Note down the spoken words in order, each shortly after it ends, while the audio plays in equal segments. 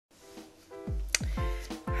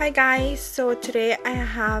Hi guys, so today I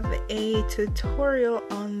have a tutorial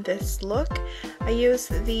on this look. I use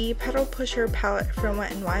the Petal Pusher palette from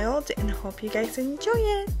Wet n Wild and hope you guys enjoy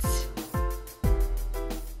it.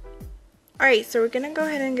 Alright, so we're gonna go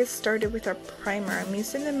ahead and get started with our primer. I'm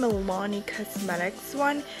using the Milani Cosmetics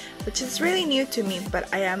one, which is really new to me,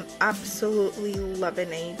 but I am absolutely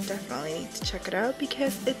loving it. Definitely need to check it out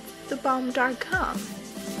because it's thebomb.com.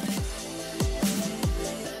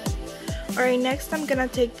 Alright, next I'm gonna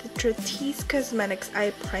take the Trapeze Cosmetics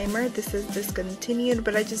Eye Primer. This is discontinued,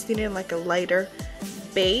 but I just needed like a lighter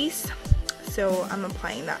base. So I'm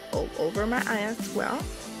applying that all over my eye as well.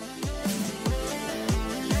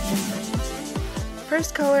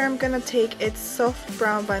 First color I'm gonna take, it's Soft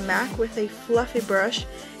Brown by MAC with a fluffy brush.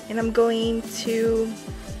 And I'm going to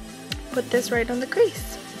put this right on the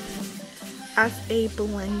crease as a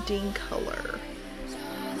blending color.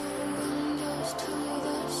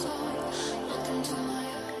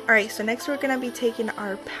 Alright, so next we're going to be taking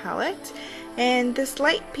our palette and this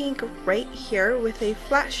light pink right here with a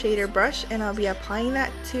flat shader brush, and I'll be applying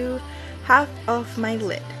that to half of my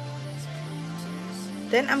lid.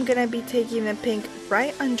 Then I'm going to be taking the pink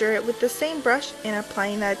right under it with the same brush and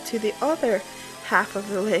applying that to the other half of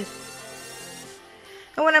the lid.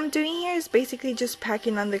 And what I'm doing here is basically just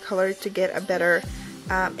packing on the color to get a better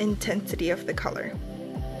intensity of the color.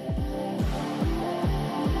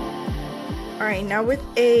 Alright, now with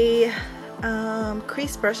a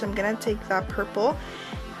crease brush, I'm going to take that purple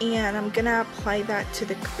and I'm going to apply that to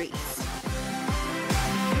the crease.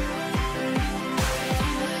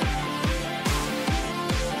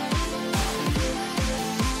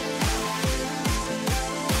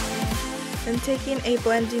 Then taking a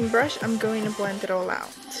blending brush, I'm going to blend it all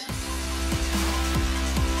out.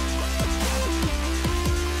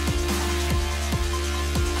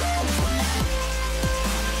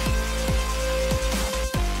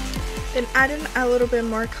 Then adding a little bit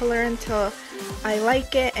more color until I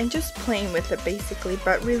like it and just playing with it basically,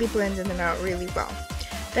 but really blending it out really well.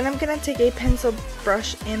 Then I'm going to take a pencil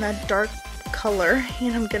brush in a dark color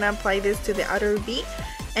and I'm going to apply this to the outer V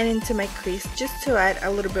and into my crease just to add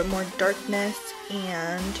a little bit more darkness.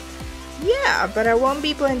 And yeah, but I won't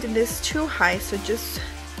be blending this too high, so just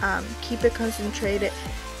keep it concentrated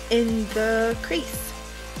in the crease.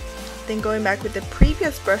 Then going back with the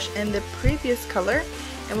previous brush and the previous color,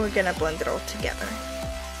 and we're gonna blend it all together.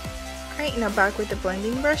 Alright, now back with the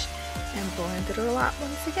blending brush and blend it all out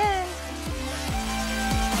once again.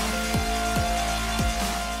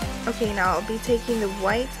 Okay, now I'll be taking the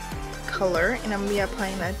white color and I'm gonna be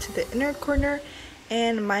applying that to the inner corner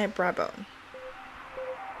and my brow bone.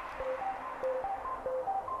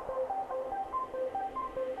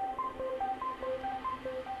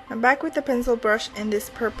 Now back with the pencil brush and this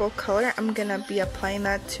purple color, I'm gonna be applying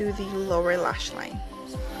that to the lower lash line.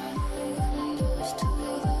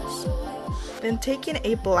 Then taking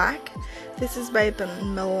a black, this is by the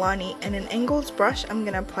Milani, and an angles brush, I'm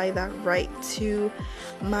going to apply that right to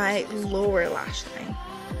my lower lash line.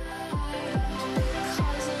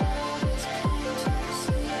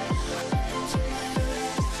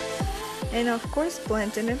 And of course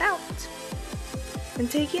blending it out. Then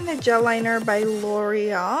taking the gel liner by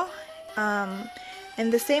L'Oreal,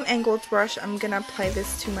 and the same angles brush, I'm going to apply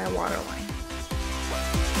this to my waterline.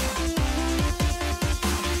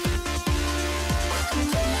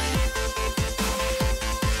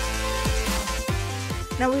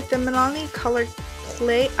 Now with the Milani Color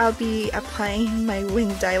Clay, I'll be applying my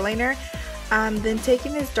winged eyeliner. Then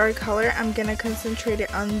taking this dark color, I'm going to concentrate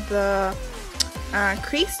it on the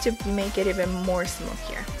crease to make it even more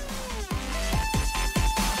smokier.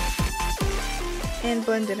 And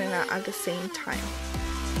blending it out at the same time.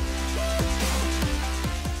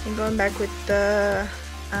 And going back with the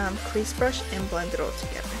crease brush and blend it all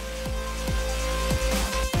together.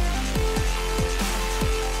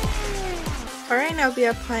 Alright, now I'll be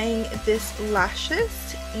applying this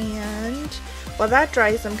lashes, and while that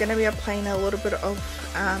dries, I'm going to be applying a little bit of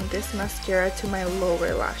this mascara to my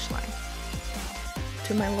lower lash line.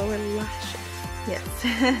 To my lower lashes, yes.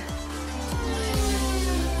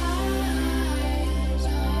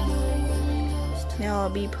 Now I'll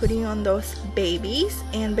be putting on those babies,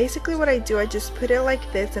 and basically what I do, I just put it like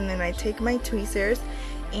this and then I take my tweezers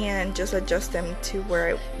and just adjust them to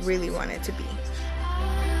where I really want it to be.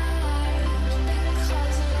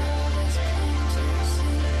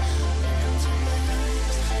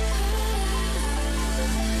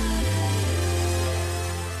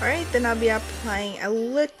 Alright, then I'll be applying a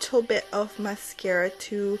little bit of mascara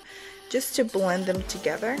just to blend them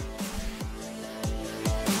together.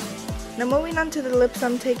 Now moving on to the lips,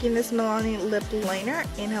 I'm taking this Milani lip liner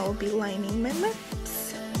and I will be lining my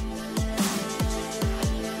lips.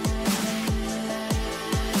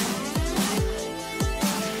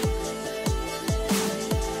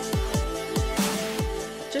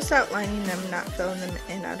 just outlining them, not filling them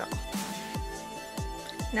in at all.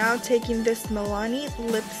 Now taking this Milani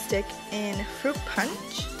lipstick in Fruit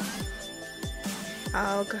Punch,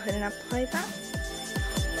 I'll go ahead and apply that.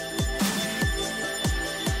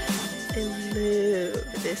 I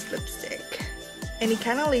love this lipstick. And it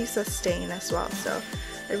kind of leaves a stain as well, so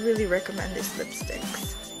I really recommend these lipsticks.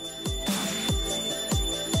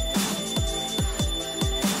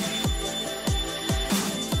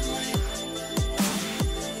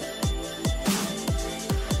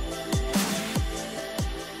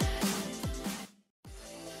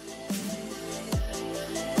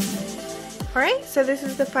 Alright, so this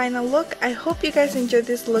is the final look. I hope you guys enjoyed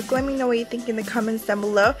this look. Let me know what you think in the comments down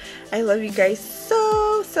below. I love you guys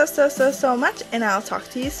so much, and I'll talk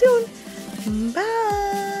to you soon. Bye!